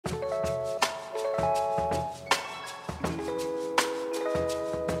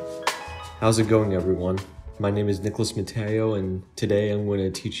How's it going, everyone? My name is Nicholas Mateo, and today I'm going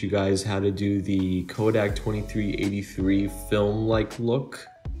to teach you guys how to do the Kodak 2383 film-like look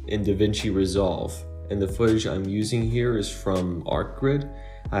in DaVinci Resolve. And the footage I'm using here is from ArtGrid.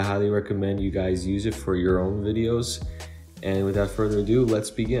 I highly recommend you guys use it for your own videos. And without further ado, let's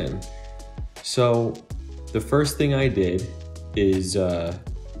begin. So the first thing I did is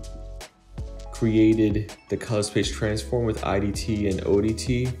created the color space transform with IDT and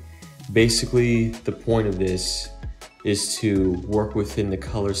ODT. Basically, the point of this is to work within the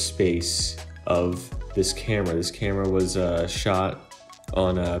color space of this camera. This camera was shot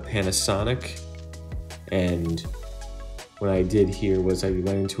on a Panasonic, and what I did here was I went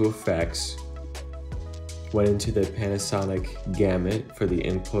into effects, went into the Panasonic gamut for the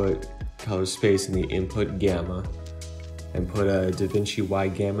input color space and the input gamma, and put a DaVinci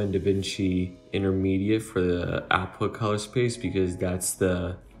wide gamma and DaVinci intermediate for the output color space, because that's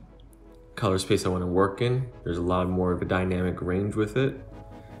the color space I want to work in. There's a lot more of a dynamic range with it.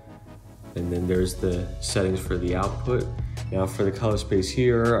 And then there's the settings for the output. Now for the color space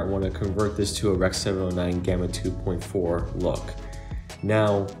here, I want to convert this to a Rec 709 Gamma 2.4 look.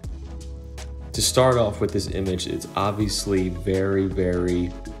 Now, to start off with this image, it's obviously very,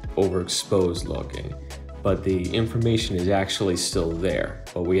 very overexposed looking, but the information is actually still there,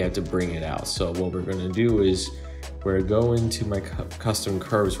 but we have to bring it out. So what we're going to do is we're going to go into my custom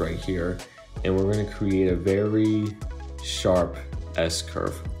curves right here, and we're going to create a very sharp S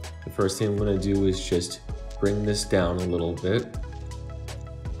curve. The first thing I'm going to do is just bring this down a little bit,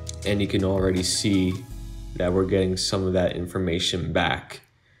 and you can already see that we're getting some of that information back,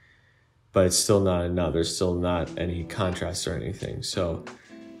 but it's still not enough. There's still not any contrast or anything. So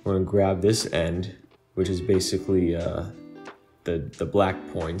I'm going to grab this end, which is basically the black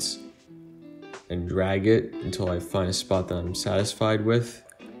points, and drag it until I find a spot that I'm satisfied with.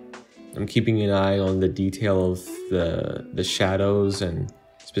 I'm keeping an eye on the detail of the shadows, and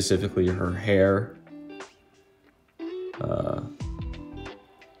specifically her hair.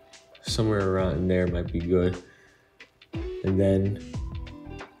 Somewhere around there might be good. And then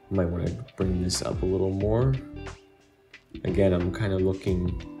I might want to bring this up a little more. Again, I'm kind of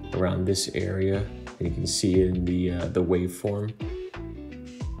looking around this area, and you can see it in the waveform.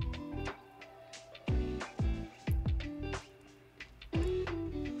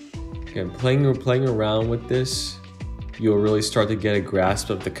 Okay, playing around with this, you'll really start to get a grasp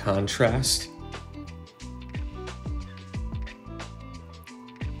of the contrast.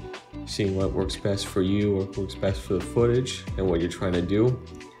 Seeing what works best for you, what works best for the footage, and what you're trying to do.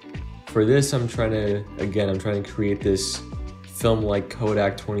 For this, I'm trying to create this film-like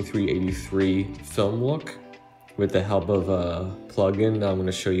Kodak 2383 film look with the help of a plugin that I'm going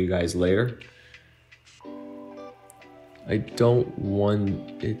to show you guys later. I don't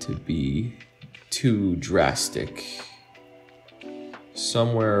want it to be too drastic.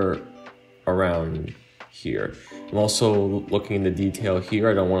 Somewhere around here. I'm also looking in the detail here.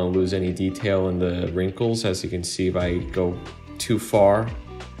 I don't want to lose any detail in the wrinkles. As you can see, if I go too far,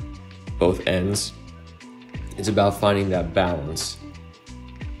 both ends, it's about finding that balance.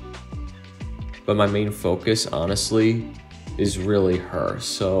 But my main focus, honestly, is really her.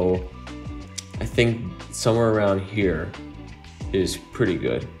 So I think somewhere around here is pretty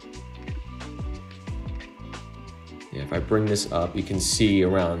good. Yeah, if I bring this up, you can see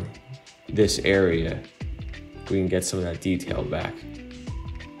around this area, we can get some of that detail back.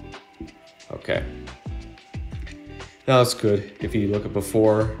 Okay. Now that's good. If you look at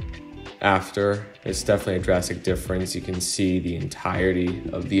before, after, it's definitely a drastic difference. You can see the entirety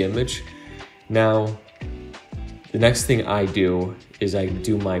of the image. Now, the next thing I do is I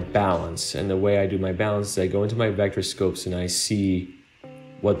do my balance, and the way I do my balance is I go into my vector scopes and I see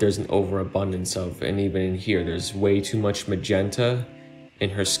what there's an overabundance of, and even in here, there's way too much magenta in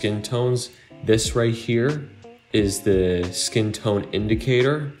her skin tones. This right here is the skin tone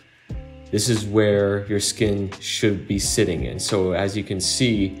indicator. This is where your skin should be sitting in. So as you can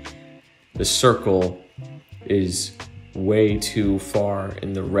see, the circle is way too far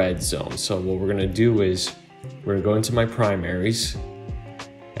in the red zone. So what we're gonna do is we're gonna go into my primaries,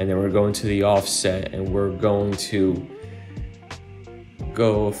 and then we're going to the offset, and we're going to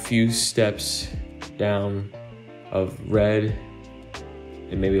go a few steps down of red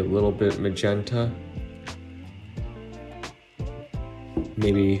and maybe a little bit magenta.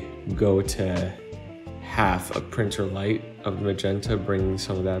 Maybe go to half a printer light of magenta, bring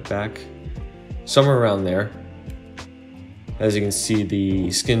some of that back. Somewhere around there. As you can see,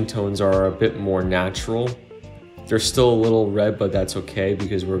 the skin tones are a bit more natural. They're still a little red, but that's okay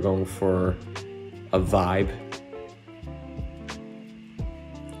because we're going for a vibe.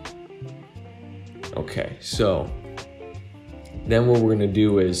 Okay, so then what we're gonna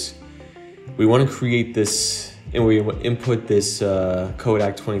do is we wanna create this, and we input this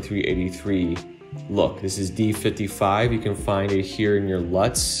Kodak 2383 look. This is D55, you can find it here in your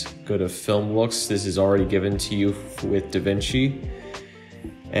LUTs. Go to Film Looks, this is already given to you with DaVinci.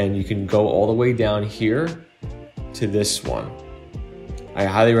 And you can go all the way down here to this one. I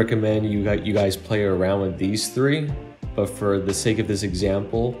highly recommend you guys play around with these three, but for the sake of this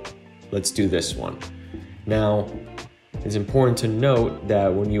example, let's do this one. Now, it's important to note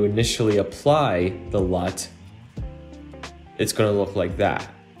that when you initially apply the LUT, it's gonna look like that.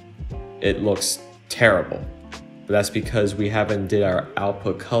 It looks terrible, but that's because we haven't did our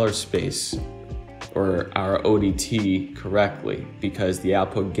output color space or our ODT correctly, because the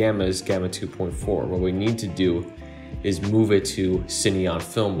output gamma is gamma 2.4. What we need to do is move it to Cine on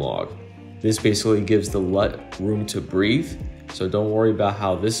Film Log. This basically gives the LUT room to breathe, so don't worry about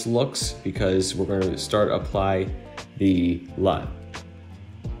how this looks, because we're going to start apply the LUT.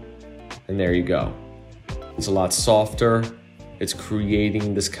 And there you go. It's a lot softer. It's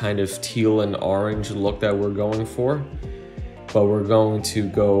creating this kind of teal and orange look that we're going for, but we're going to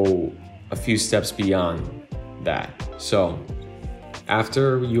go a few steps beyond that. So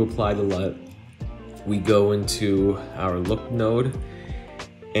after you apply the LUT, we go into our look node,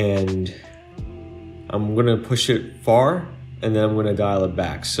 and I'm gonna push it far and then I'm gonna dial it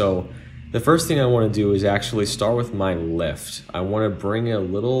back. So the first thing I wanna do is actually start with my lift. I wanna bring it a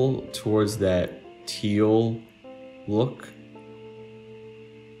little towards that teal look.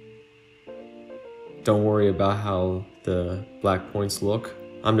 Don't worry about how the black points look.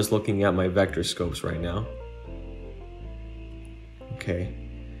 I'm just looking at my vector scopes right now. Okay.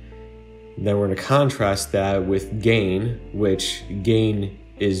 Then we're going to contrast that with gain, which gain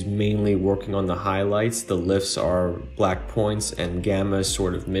is mainly working on the highlights. The lifts are black points and gamma is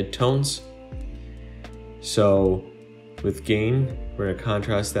sort of midtones. So with gain, we're going to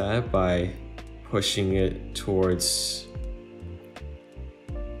contrast that by pushing it towards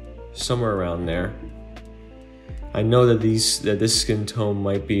somewhere around there. I know that this skin tone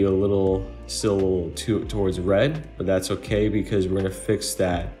might be still a little too towards red, but that's okay because we're gonna fix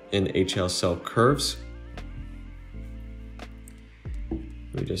that in HSL Curves.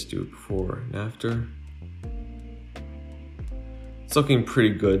 Let me just do it before and after. It's looking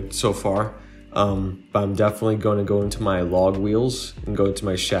pretty good so far, but I'm definitely going to go into my log wheels and go into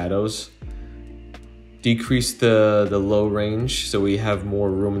my shadows. Decrease the low range so we have more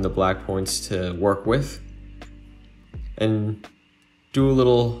room in the black points to work with. And do a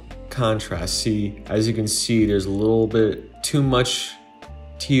little contrast. See, as you can see, there's a little bit too much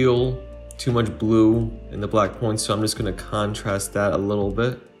teal, too much blue in the black points, so I'm just gonna contrast that a little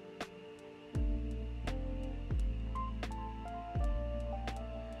bit.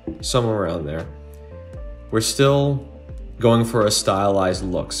 Somewhere around there. We're still going for a stylized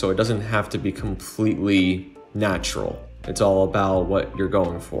look, so it doesn't have to be completely natural. It's all about what you're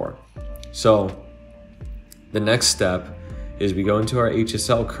going for. So the next step is we go into our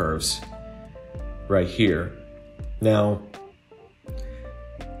HSL curves right here. Now,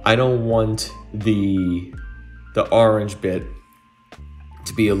 I don't want the orange bit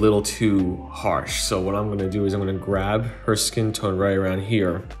to be a little too harsh. So what I'm gonna do is I'm gonna grab her skin tone right around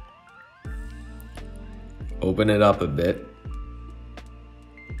here, open it up a bit,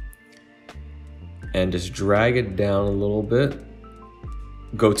 and just drag it down a little bit.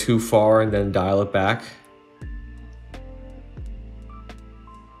 Go too far and then dial it back.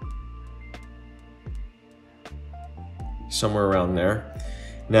 Somewhere around there.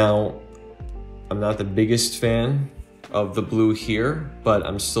 Now, I'm not the biggest fan of the blue here, but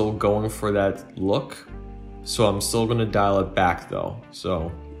I'm still going for that look. So I'm still gonna dial it back though.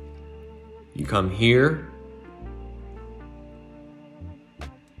 So you come here,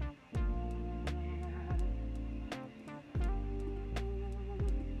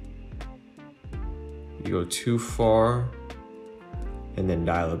 you go too far and then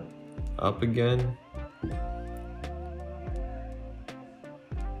dial it up again.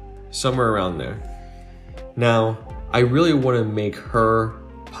 Somewhere around there. Now, I really want to make her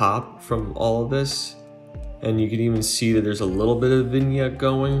pop from all of this, and you can even see that there's a little bit of vignette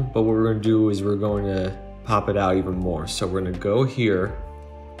going, but what we're going to do is we're going to pop it out even more. So we're going to go here,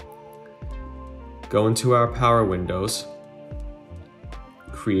 go into our power windows,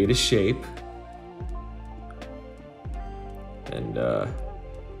 create a shape, and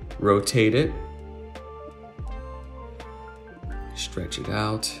rotate it, stretch it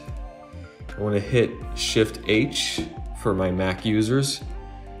out. I want to hit Shift H for my Mac users,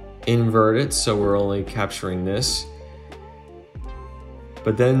 invert it so we're only capturing this,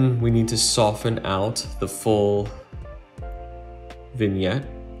 But then we need to soften out the full vignette.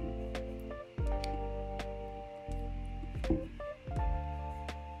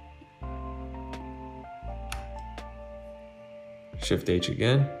 Shift H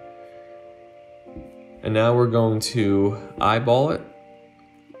again. And now we're going to eyeball it.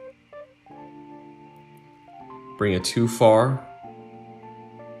 Bring it too far.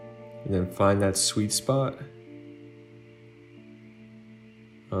 And then find that sweet spot.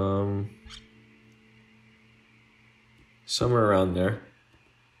 Somewhere around there.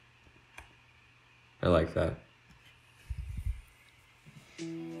 I like that.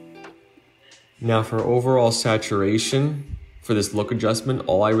 Now for overall saturation, for this look adjustment,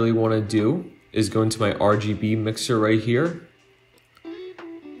 all I really want to do is go into my RGB mixer right here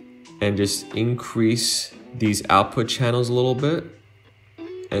and just increase these output channels a little bit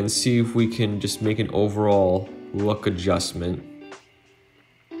and see if we can just make an overall look adjustment.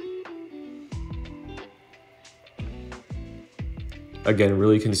 Again,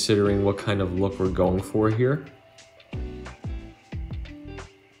 really considering what kind of look we're going for here.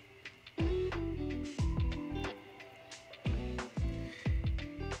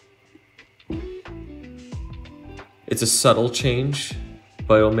 It's a subtle change,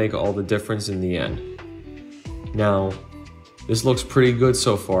 but it'll make all the difference in the end. Now, this looks pretty good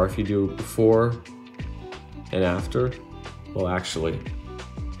so far if you do before and after. Well, actually,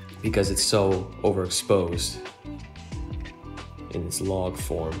 because it's so overexposed in its log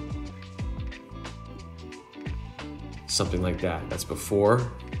form. Something like that. That's before,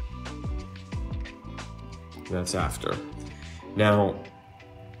 and that's after. Now,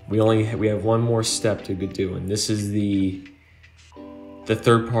 we have one more step to do, and this is the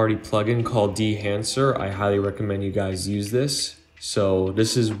third-party plugin called Dehancer. I highly recommend you guys use this. So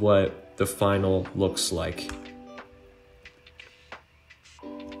this is what the final looks like.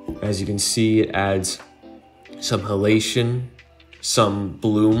 As you can see, it adds some halation, some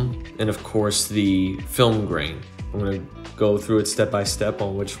bloom, and of course the film grain. I'm going to go through it step by step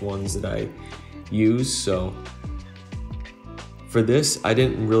on which ones that I use. So for this, I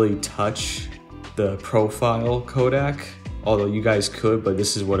didn't really touch the profile Kodak, although you guys could, but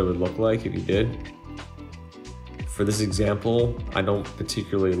this is what it would look like if you did. For this example, I don't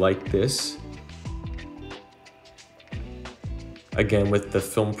particularly like this. Again, with the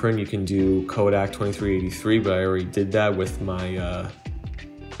film print, you can do Kodak 2383, but I already did that with my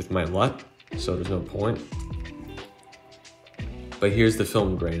LUT, so there's no point. But here's the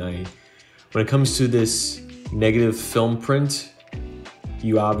film grain. When it comes to this negative film print,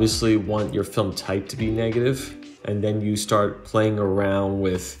 you obviously want your film type to be negative, and then you start playing around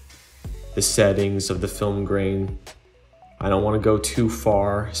with the settings of the film grain. I don't want to go too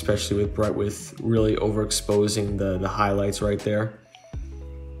far, especially with really overexposing the highlights right there.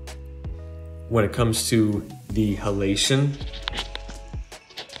 When it comes to the halation,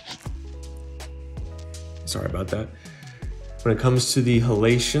 sorry about that. When it comes to the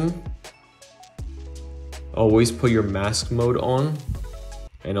halation, always put your mask mode on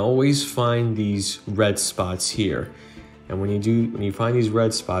and always find these red spots here. And when you find these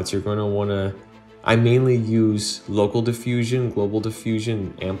red spots, you're going to want to, I mainly use local diffusion, global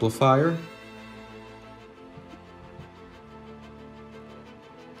diffusion, amplifier.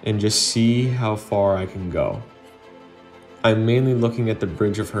 And just see how far I can go. I'm mainly looking at the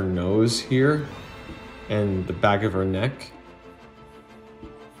bridge of her nose here and the back of her neck.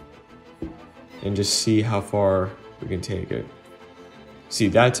 And just see how far we can take it. See,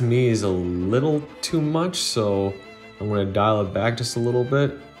 that to me is a little too much, so I'm going to dial it back just a little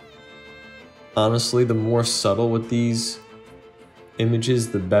bit. Honestly, the more subtle with these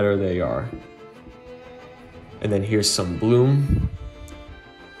images, the better they are. And then here's some bloom.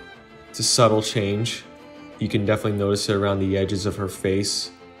 It's a subtle change. You can definitely notice it around the edges of her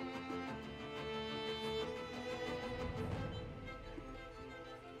face.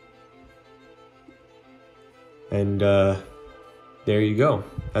 And there you go.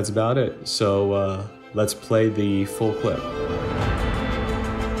 That's about it. So let's play the full clip.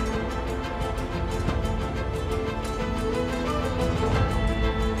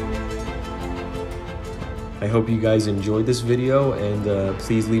 I hope you guys enjoyed this video, and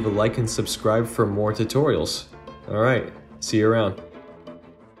please leave a like and subscribe for more tutorials. All right, see you around.